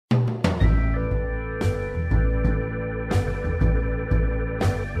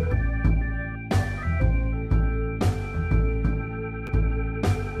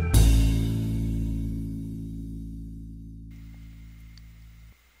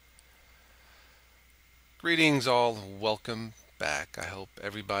Greetings, all. Welcome back. I hope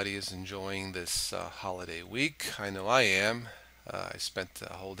everybody is enjoying this holiday week. I know I am. I spent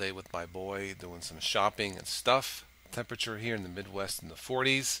the whole day with my boy doing some shopping and stuff. Temperature here in the Midwest in the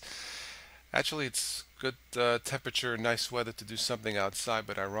 40s. Actually, it's good temperature, nice weather to do something outside,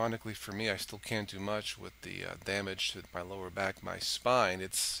 but ironically for me, I still can't do much with the damage to my lower back, my spine.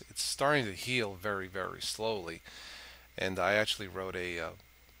 It's starting to heal very, very slowly. And I actually wrote a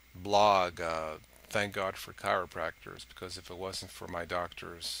blog. Thank God for chiropractors, because if it wasn't for my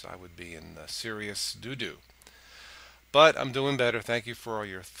doctors, I would be in serious doo doo. But I'm doing better. Thank you for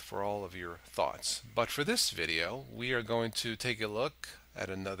all of your thoughts. But for this video, we are going to take a look at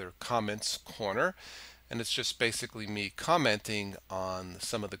another comments corner, and it's just basically me commenting on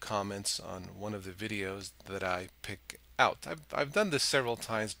some of the comments on one of the videos that I pick out. I've done this several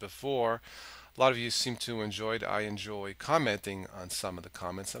times before. A lot of you seem to enjoy it. I enjoy commenting on some of the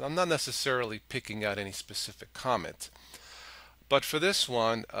comments, and I'm not necessarily picking out any specific comment. But for this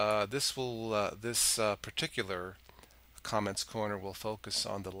one, this particular comments corner will focus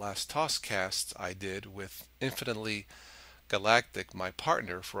on the last Tosscast I did with Infinitely Galactic, my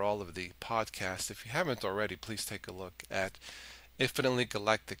partner for all of the podcasts. If you haven't already, please take a look at Infinitely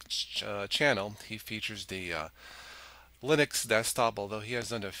Galactic channel. He features the Linux desktop, although he has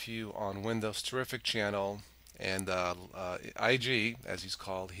done a few on Windows. Terrific channel. And IG, as he's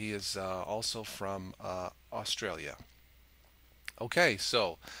called, he is also from Australia. Okay,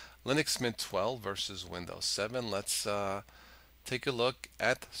 so Linux Mint 12 versus Windows 7. Let's take a look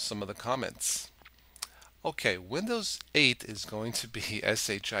at some of the comments. Okay, Windows 8 is going to be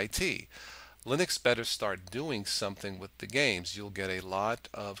SHIT. Linux better start doing something with the games. You'll get a lot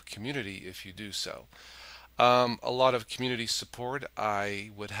of community if you do so. A lot of community support. I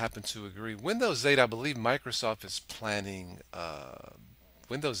would happen to agree. Windows 8, I believe Microsoft is planning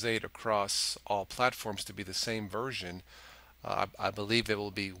Windows 8 across all platforms to be the same version. I believe there will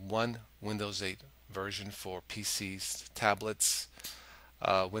be one Windows 8 version for PCs, tablets,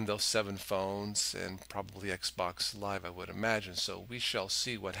 Windows 7 phones, and probably Xbox Live, I would imagine. So we shall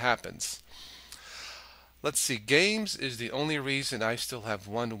see what happens. Let's see, games is the only reason I still have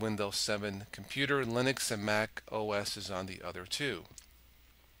one Windows 7 computer. Linux and Mac OS is on the other two.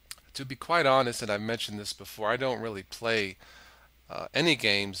 To be quite honest, and I've mentioned this before, I don't really play any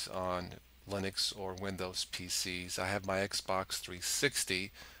games on Linux or Windows PCs. I have my Xbox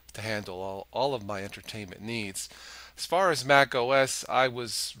 360 to handle all of my entertainment needs. As far as Mac OS, I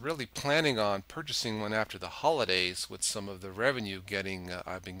was really planning on purchasing one after the holidays with some of the revenue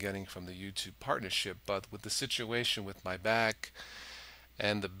I've been getting from the YouTube partnership, but with the situation with my back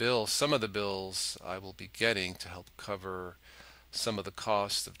and the bills, some of the bills I will be getting to help cover some of the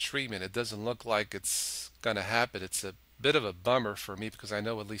cost of treatment, it doesn't look like it's going to happen. It's a bit of a bummer for me because I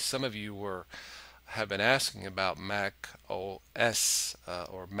know at least some of you have been asking about Mac OS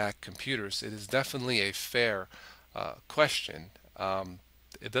or Mac computers. It is definitely a fair question.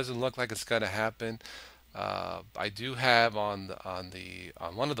 It doesn't look like it's going to happen. I do have on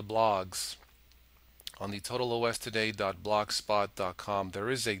one of the blogs on the totalostoday.blogspot.com, there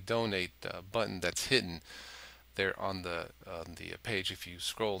is a donate button that's hidden there on the page. If you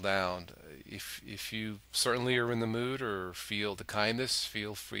scroll down, if you certainly are in the mood or feel the kindness,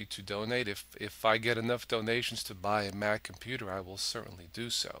 feel free to donate. If I get enough donations to buy a Mac computer, I will certainly do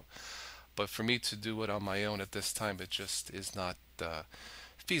so. But for me to do it on my own at this time, it just is not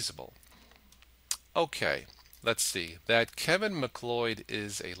feasible. Okay, let's see. That Kevin MacLeod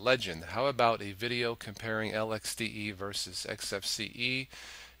is a legend. How about a video comparing LXDE versus XFCE?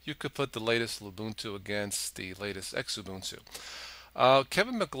 You could put the latest Lubuntu against the latest Xubuntu.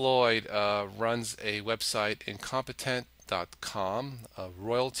 Kevin MacLeod runs a website, incompetent.com,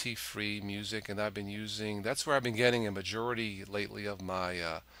 royalty-free music, and that's where I've been getting a majority lately of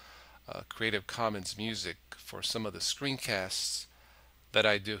my Creative Commons music for some of the screencasts that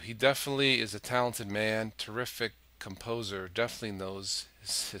I do. He definitely is a talented man, terrific composer, definitely knows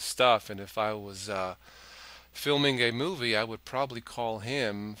his stuff, and if I was filming a movie, I would probably call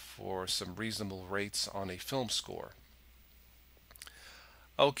him for some reasonable rates on a film score.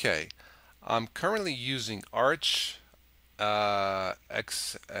 Okay, I'm currently using Arch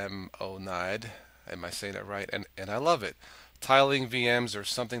XMO9. Am I saying that right? And I love it. Tiling VMs are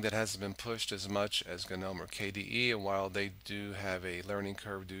something that hasn't been pushed as much as GNOME or KDE, and while they do have a learning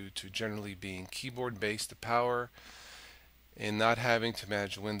curve due to generally being keyboard based, the power in not having to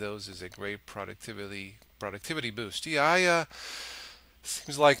manage Windows is a great productivity boost. Yeah, I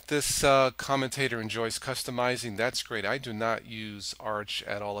seems like this commentator enjoys customizing. That's great. I do not use Arch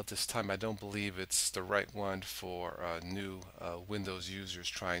at all at this time. I don't believe it's the right one for new Windows users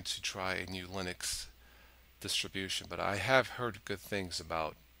trying to try a new Linux distribution, but I have heard good things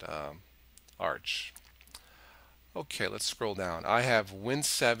about Arch. Okay, let's scroll down. I have Win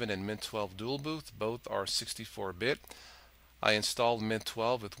 7 and Mint 12 dual boot. Both are 64-bit. I installed Mint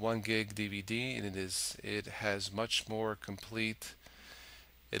 12 with 1 gig DVD, and it has much more complete.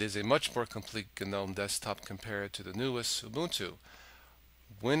 It is a much more complete GNOME desktop compared to the newest Ubuntu.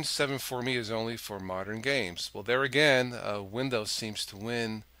 Win 7 for me is only for modern games. Well, there again, Windows seems to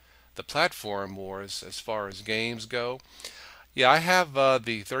win the platform wars as far as games go. Yeah, I have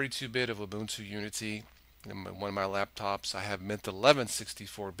the 32-bit of Ubuntu Unity in one of my laptops. I have Mint 11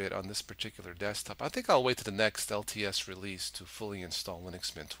 64-bit on this particular desktop. I think I'll wait to the next LTS release to fully install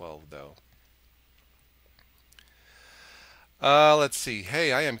Linux Mint 12 though. Let's see.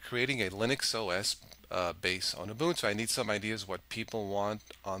 Hey, I am creating a Linux OS base on Ubuntu. I need some ideas what people want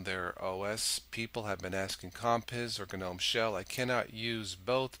on their OS. People have been asking Compiz or GNOME Shell. I cannot use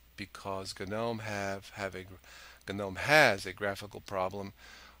both because GNOME has a graphical problem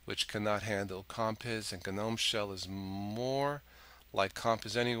which cannot handle Compiz, and GNOME Shell is more like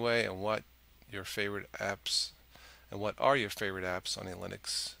Compiz anyway. And what are your favorite apps on a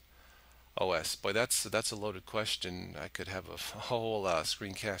Linux OS? Boy, that's a loaded question. I could have a whole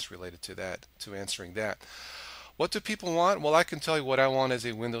screencast related to that, to answering that. What do people want? Well, I can tell you what I want as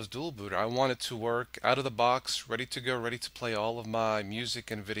a Windows dual booter. I want it to work out of the box, ready to go, ready to play all of my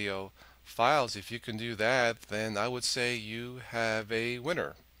music and video files. If you can do that, then I would say you have a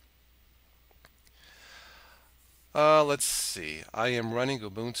winner. Let's see. I am running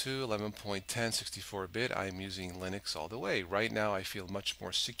Ubuntu 11.10 64-bit. I am using Linux all the way. Right now I feel much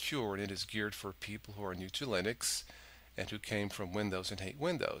more secure, and it is geared for people who are new to Linux and who came from Windows and hate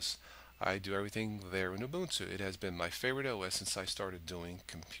Windows. I do everything there in Ubuntu. It has been my favorite OS since I started doing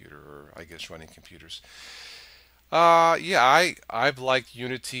computer, or I guess running computers. Yeah, I've liked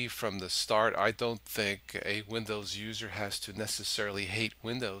Unity from the start. I don't think a Windows user has to necessarily hate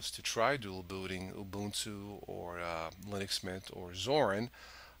Windows to try dual booting Ubuntu or Linux Mint or Zorin.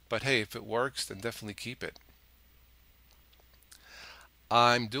 But hey, if it works, then definitely keep it.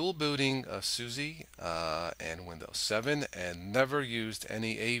 I'm dual booting SUSE and Windows 7 and never used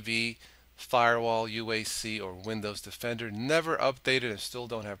any AV, Firewall, UAC, or Windows Defender. Never updated and still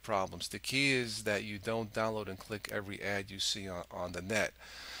don't have problems. The key is that you don't download and click every ad you see on the net.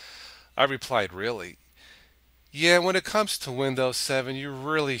 I replied, really? Yeah, when it comes to Windows 7, you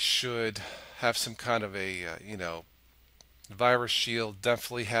really should have some kind of a, virus shield.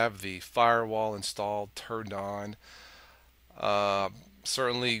 Definitely have the firewall installed, turned on. Uh,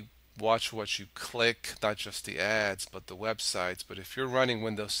 Certainly watch what you click, not just the ads, but the websites. But if you're running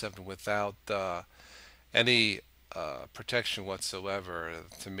Windows 7 without any protection whatsoever,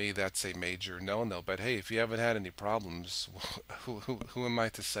 to me that's a major no-no. But hey, if you haven't had any problems, who am I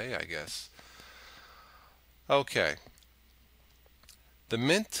to say, I guess? Okay, the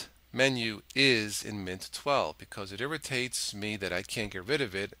Mint menu is in Mint 12 because it irritates me that I can't get rid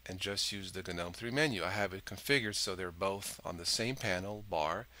of it and just use the GNOME 3 menu. I have it configured so they're both on the same panel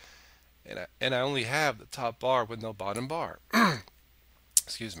bar, and I only have the top bar with no bottom bar.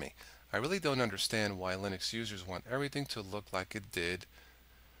 Excuse me. I really don't understand why Linux users want everything to look like it did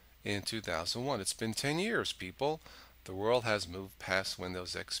in 2001. It's been 10 years, people. The world has moved past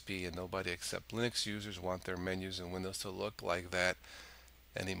Windows XP, and nobody except Linux users want their menus in Windows to look like that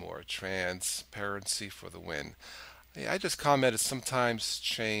anymore. Transparency for the win. I just commented sometimes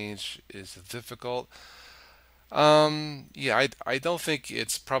change is difficult. Yeah, I don't think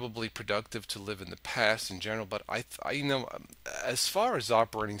it's probably productive to live in the past in general, but as far as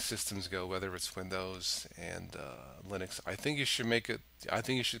operating systems go, whether it's Windows and Linux, I think you should make it, I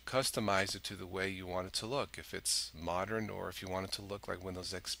think you should customize it to the way you want it to look. If it's modern or if you want it to look like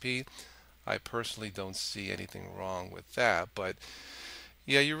Windows XP, I personally don't see anything wrong with that. But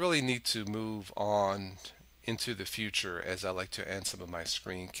yeah, you really need to move on into the future, as I like to end some of my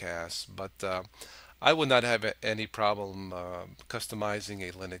screencasts. But I would not have any problem customizing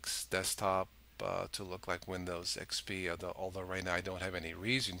a Linux desktop to look like Windows XP, although right now I don't have any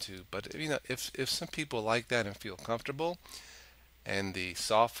reason to. But if some people like that and feel comfortable, and the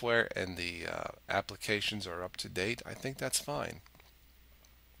software and the applications are up to date, I think that's fine.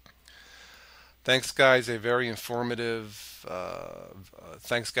 Thanks, guys. Thanks,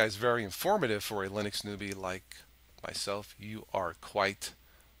 guys. Very informative for a Linux newbie like myself. You are quite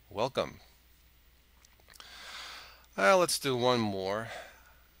welcome. Let's do one more,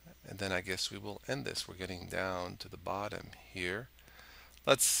 and then I guess we will end this. We're getting down to the bottom here.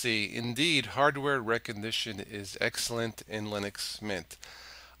 Let's see. Indeed, hardware recognition is excellent in Linux Mint.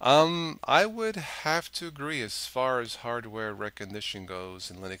 I would have to agree as far as hardware recognition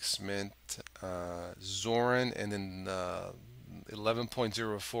goes in Linux Mint, Zorin, and in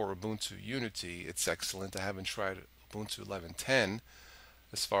 11.04 Ubuntu Unity. It's excellent. I haven't tried Ubuntu 11.10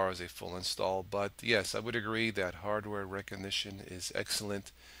 as far as a full install, but yes, I would agree that hardware recognition is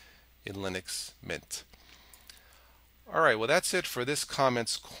excellent in Linux Mint. All right, well, that's it for this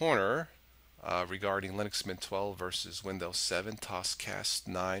comments corner regarding Linux Mint 12 versus Windows 7 TOSCast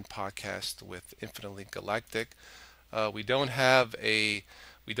 9 podcast with Infinitely Galactic. We don't have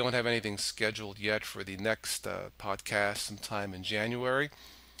anything scheduled yet for the next podcast sometime in January.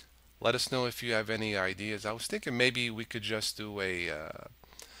 Let us know if you have any ideas. I was thinking maybe we could just do a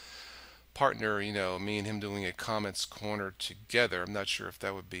partner, me and him doing a comments corner together. I'm not sure if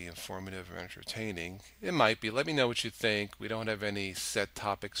that would be informative or entertaining. It might be. Let me know what you think. We don't have any set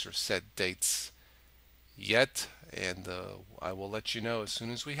topics or set dates yet, and I will let you know as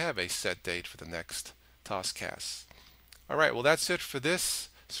soon as we have a set date for the next TOScast. All right, well, that's it for this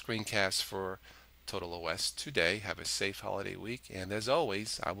screencast for Total OS today. Have a safe holiday week, and as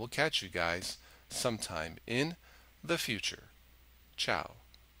always, I will catch you guys sometime in the future. Ciao.